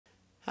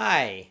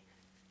Hi,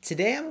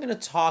 today I'm going to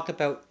talk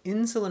about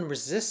insulin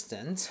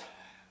resistance,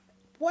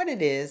 what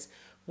it is,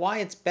 why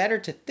it's better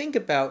to think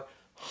about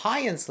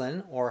high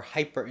insulin or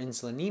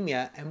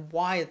hyperinsulinemia, and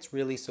why it's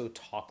really so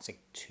toxic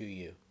to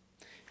you.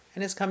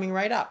 And it's coming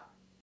right up.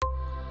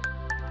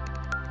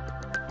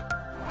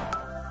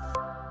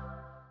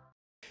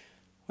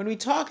 When we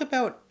talk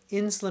about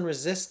insulin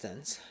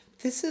resistance,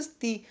 this is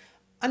the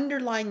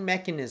underlying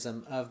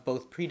mechanism of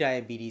both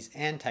prediabetes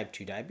and type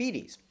 2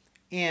 diabetes.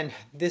 And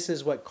this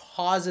is what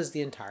causes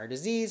the entire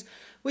disease,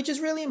 which is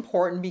really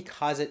important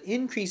because it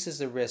increases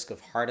the risk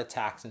of heart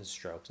attacks and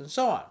strokes and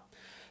so on.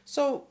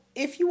 So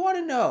if you want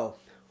to know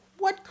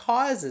what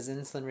causes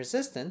insulin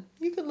resistance,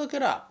 you can look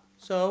it up.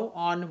 So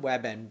on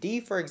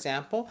WebMD, for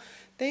example,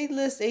 they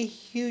list a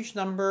huge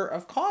number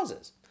of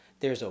causes.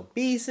 There's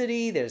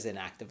obesity, there's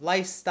inactive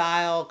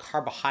lifestyle,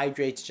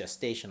 carbohydrates,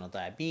 gestational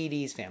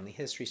diabetes, family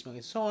history,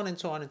 smoking, so on and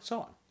so on and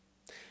so on.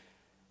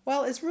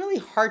 Well, it's really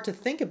hard to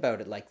think about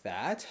it like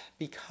that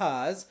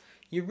because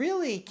you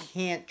really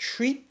can't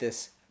treat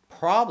this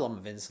problem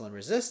of insulin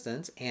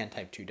resistance and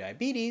type 2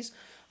 diabetes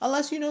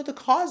unless you know the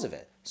cause of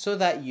it so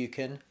that you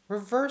can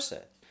reverse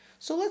it.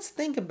 So let's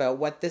think about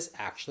what this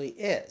actually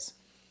is.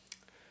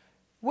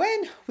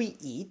 When we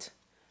eat,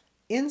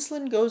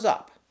 insulin goes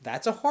up.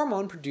 That's a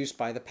hormone produced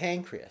by the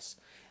pancreas,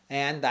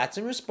 and that's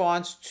in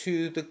response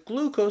to the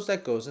glucose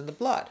that goes in the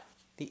blood.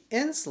 The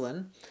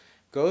insulin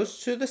goes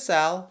to the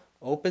cell,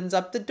 opens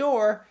up the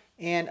door,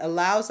 and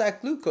allows that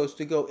glucose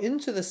to go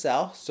into the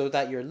cell so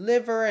that your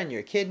liver and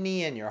your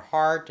kidney and your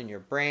heart and your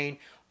brain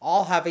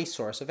all have a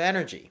source of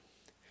energy.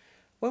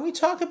 When we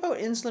talk about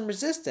insulin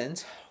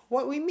resistance,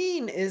 what we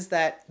mean is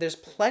that there's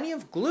plenty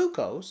of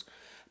glucose,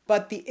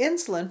 but the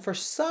insulin, for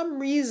some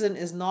reason,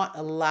 is not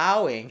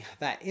allowing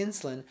that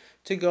insulin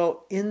to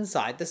go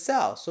inside the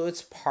cell. So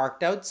it's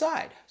parked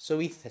outside. So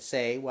we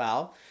say,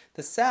 well,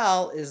 the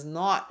cell is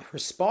not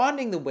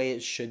responding the way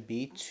it should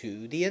be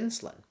to the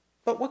insulin.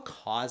 But what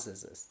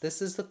causes this?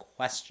 This is the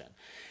question.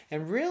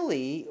 And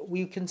really,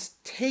 we can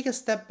take a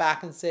step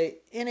back and say,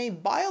 in a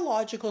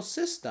biological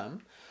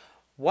system,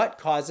 what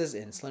causes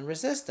insulin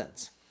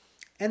resistance?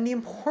 And the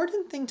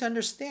important thing to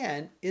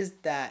understand is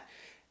that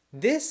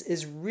this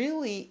is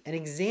really an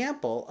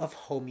example of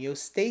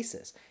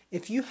homeostasis.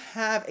 If you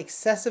have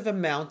excessive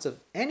amounts of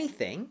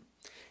anything,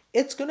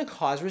 it's going to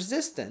cause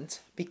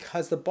resistance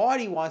because the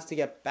body wants to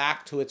get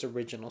back to its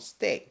original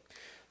state.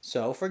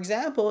 So, for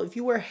example, if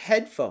you wear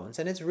headphones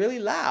and it's really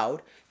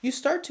loud, you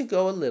start to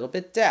go a little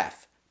bit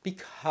deaf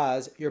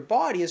because your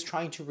body is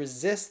trying to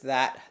resist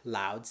that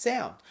loud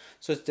sound.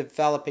 So it's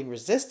developing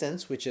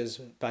resistance, which is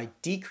by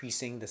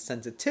decreasing the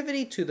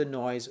sensitivity to the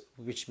noise,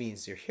 which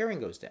means your hearing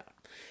goes down.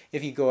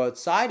 If you go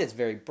outside, it's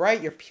very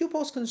bright, your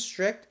pupils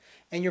constrict,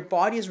 and your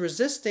body is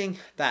resisting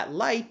that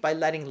light by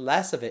letting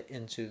less of it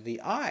into the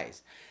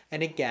eyes.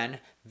 And again,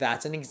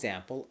 that's an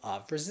example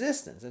of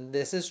resistance. And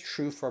this is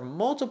true for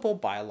multiple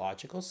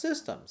biological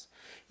systems.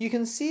 You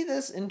can see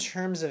this in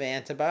terms of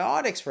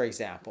antibiotics, for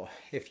example.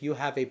 If you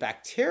have a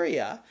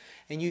bacteria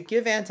and you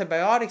give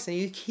antibiotics and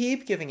you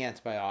keep giving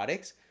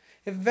antibiotics,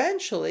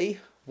 eventually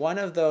one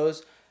of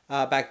those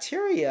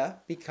bacteria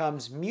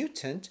becomes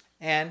mutant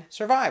and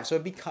survives. So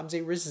it becomes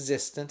a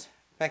resistant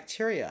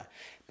bacteria.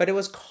 But it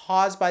was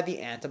caused by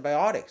the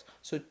antibiotics.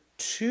 So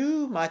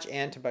too much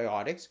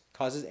antibiotics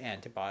causes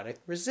antibiotic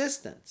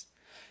resistance.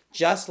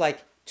 Just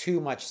like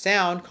too much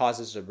sound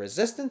causes a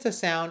resistance to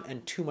sound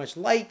and too much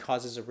light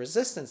causes a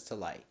resistance to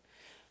light.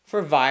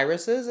 For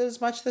viruses, it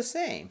is much the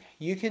same.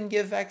 You can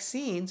give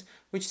vaccines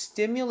which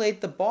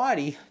stimulate the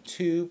body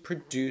to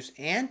produce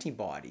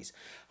antibodies.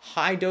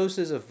 High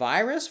doses of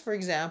virus, for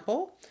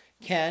example,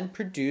 can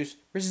produce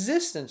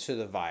resistance to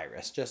the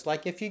virus. Just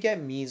like if you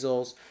get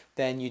measles,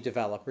 then you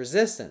develop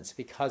resistance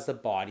because the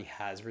body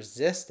has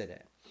resisted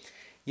it.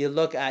 You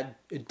look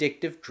at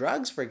addictive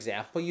drugs, for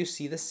example, you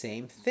see the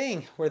same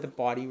thing where the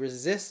body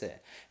resists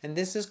it. And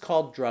this is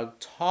called drug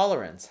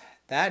tolerance.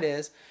 That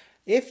is,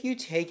 if you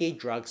take a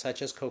drug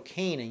such as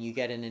cocaine and you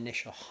get an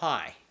initial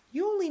high,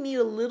 you only need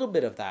a little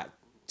bit of that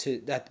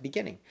at the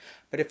beginning.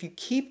 But if you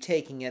keep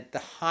taking it, the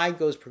high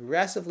goes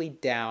progressively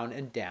down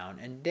and down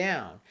and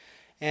down.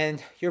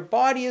 And your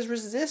body is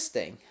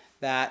resisting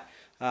that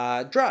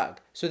drug.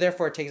 So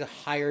therefore it takes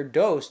a higher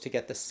dose to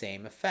get the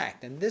same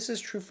effect. And this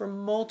is true for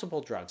multiple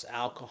drugs: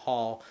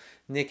 alcohol,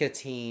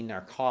 nicotine,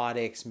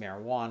 narcotics,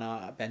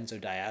 marijuana,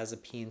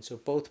 benzodiazepine. So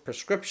both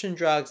prescription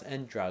drugs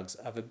and drugs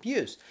of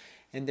abuse.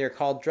 And they're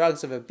called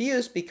drugs of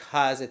abuse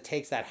because it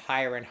takes that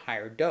higher and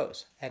higher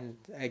dose. And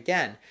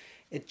again,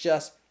 it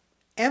just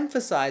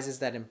emphasizes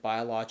that in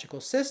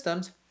biological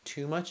systems,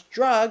 too much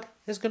drug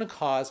is going to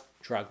cause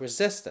drug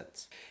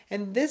resistance.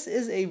 And this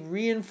is a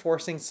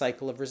reinforcing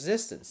cycle of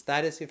resistance.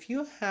 That is, if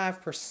you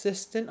have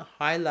persistent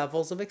high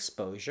levels of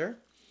exposure,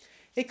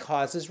 it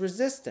causes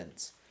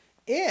resistance.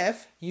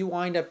 If you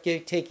wind up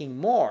taking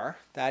more,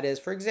 that is,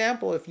 for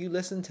example, if you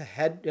listen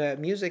to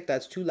music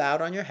that's too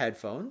loud on your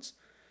headphones,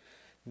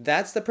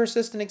 that's the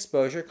persistent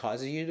exposure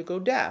causes you to go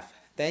deaf.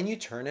 Then you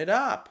turn it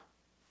up.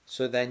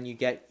 So then you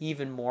get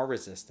even more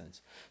resistance.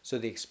 So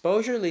the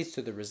exposure leads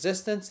to the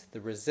resistance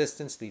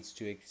leads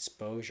to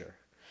exposure.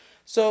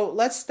 So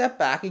let's step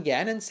back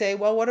again and say,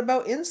 well, what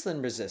about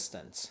insulin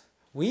resistance?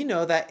 We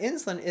know that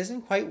insulin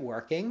isn't quite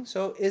working,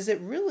 so is it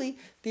really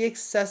the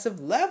excessive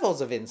levels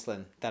of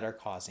insulin that are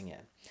causing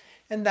it?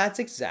 And that's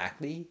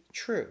exactly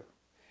true.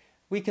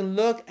 We can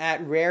look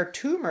at rare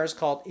tumors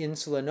called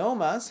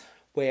insulinomas,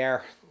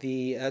 where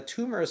the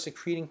tumor is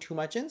secreting too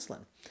much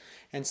insulin.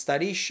 And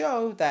studies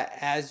show that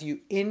as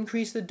you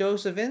increase the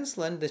dose of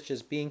insulin that's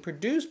just being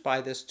produced by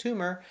this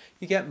tumor,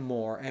 you get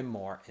more and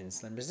more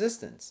insulin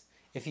resistance.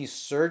 If you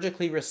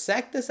surgically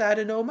resect this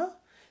adenoma,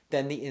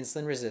 then the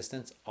insulin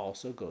resistance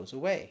also goes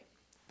away.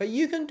 But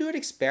you can do it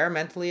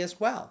experimentally as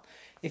well.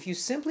 If you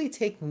simply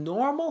take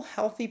normal,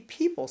 healthy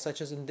people, such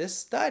as in this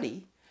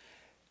study,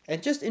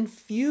 and just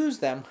infuse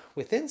them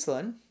with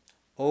insulin,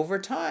 over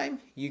time,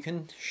 you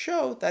can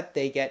show that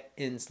they get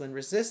insulin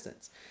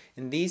resistance.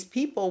 In these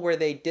people where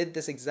they did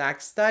this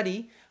exact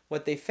study,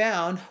 what they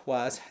found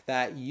was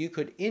that you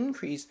could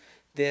increase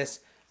this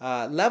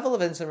level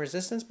of insulin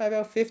resistance by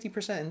about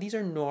 50%. And these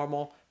are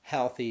normal,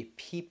 healthy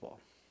people.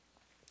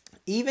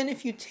 Even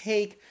if you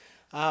take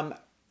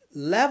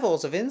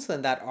levels of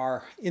insulin that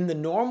are in the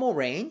normal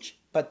range,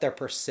 but they're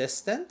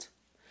persistent,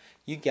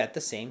 you get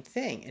the same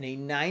thing. In a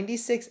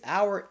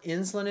 96-hour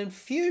insulin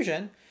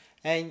infusion,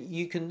 and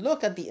you can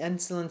look at the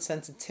insulin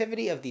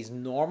sensitivity of these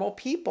normal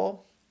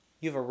people,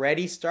 you've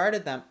already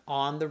started them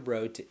on the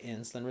road to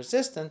insulin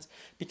resistance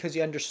because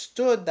you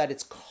understood that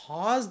it's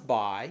caused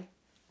by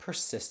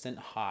persistent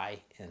high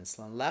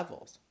insulin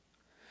levels.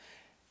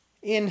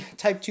 In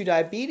type 2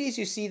 diabetes,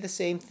 you see the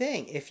same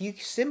thing. If you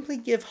simply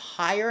give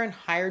higher and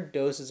higher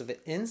doses of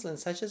insulin,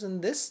 such as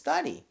in this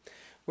study,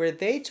 where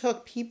they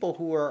took people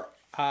who were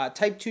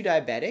type 2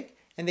 diabetic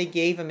and they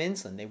gave them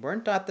insulin. They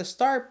weren't at the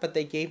start, but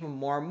they gave them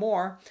more and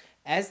more.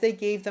 As they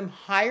gave them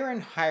higher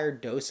and higher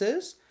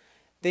doses,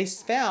 they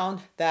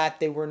found that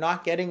they were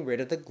not getting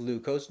rid of the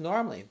glucose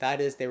normally. That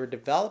is, they were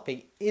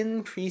developing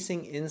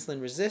increasing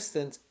insulin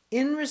resistance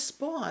in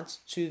response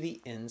to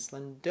the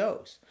insulin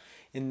dose.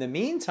 In the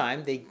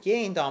meantime, they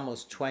gained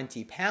almost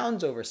 20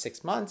 pounds over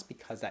 6 months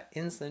because that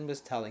insulin was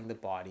telling the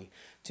body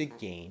to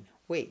gain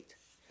weight.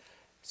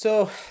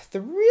 So the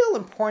real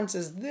importance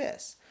is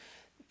this.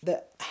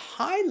 The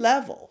high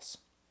levels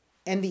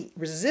and the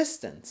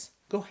resistance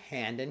go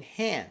hand in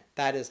hand.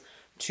 That is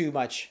too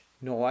much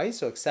noise,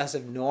 so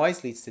excessive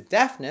noise leads to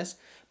deafness,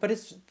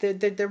 but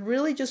they're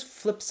really just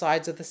flip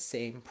sides of the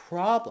same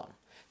problem.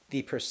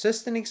 The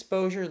persistent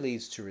exposure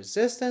leads to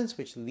resistance,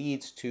 which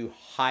leads to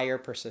higher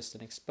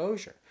persistent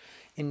exposure.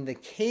 In the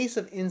case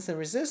of insulin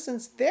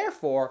resistance,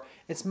 therefore,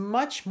 it's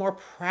much more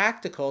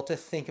practical to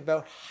think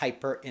about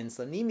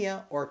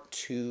hyperinsulinemia or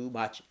too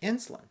much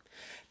insulin.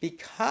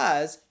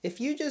 Because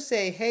if you just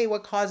say, hey,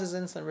 what causes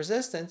insulin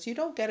resistance, you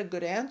don't get a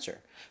good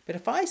answer. But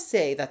if I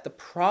say that the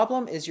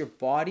problem is your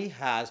body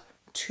has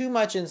too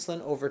much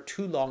insulin over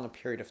too long a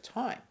period of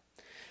time,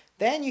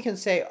 then you can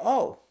say,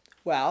 oh,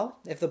 well,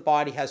 if the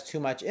body has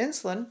too much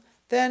insulin,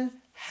 then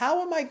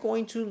how am I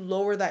going to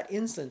lower that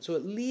insulin? So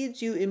it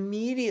leads you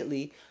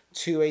immediately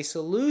to a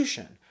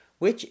solution,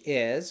 which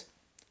is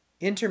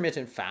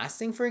intermittent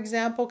fasting, for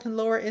example, can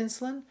lower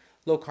insulin.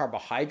 Low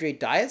carbohydrate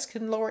diets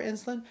can lower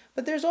insulin,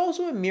 but there's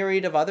also a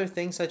myriad of other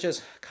things such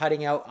as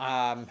cutting out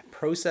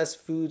processed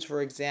foods,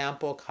 for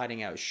example,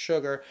 cutting out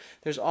sugar.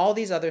 There's all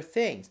these other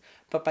things.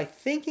 But by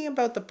thinking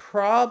about the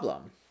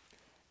problem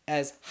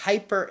as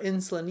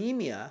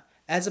hyperinsulinemia,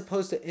 as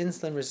opposed to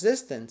insulin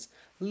resistance,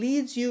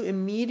 leads you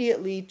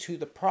immediately to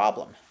the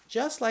problem.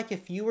 Just like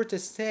if you were to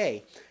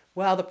say,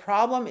 well, the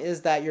problem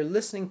is that you're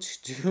listening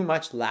to too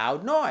much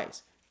loud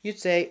noise. You'd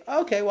say,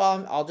 okay,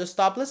 well, I'll just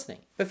stop listening.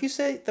 But if you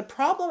say the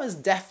problem is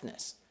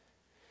deafness,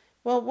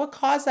 well, what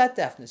caused that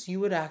deafness?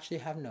 You would actually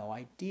have no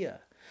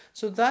idea.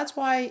 So that's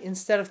why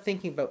instead of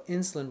thinking about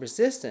insulin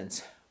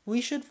resistance, we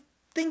should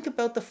think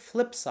about the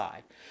flip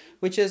side,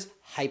 which is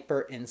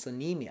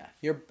hyperinsulinemia.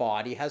 Your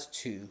body has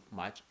too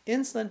much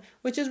insulin,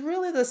 which is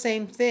really the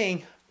same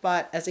thing,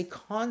 but as a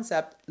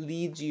concept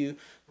leads you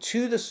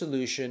to the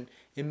solution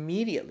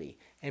immediately.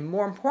 And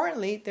more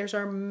importantly, there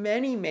are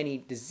many, many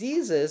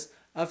diseases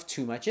of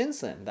too much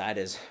insulin. That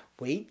is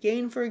weight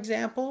gain, for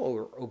example,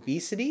 or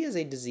obesity is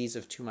a disease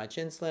of too much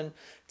insulin,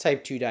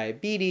 type 2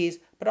 diabetes,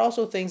 but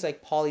also things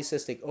like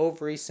polycystic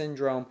ovary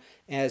syndrome,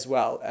 as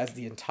well as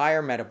the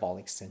entire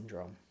metabolic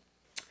syndrome.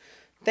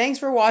 Thanks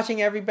for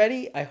watching,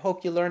 everybody. I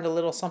hope you learned a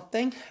little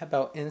something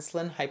about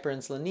insulin,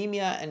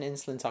 hyperinsulinemia, and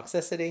insulin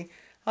toxicity.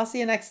 I'll see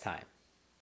you next time.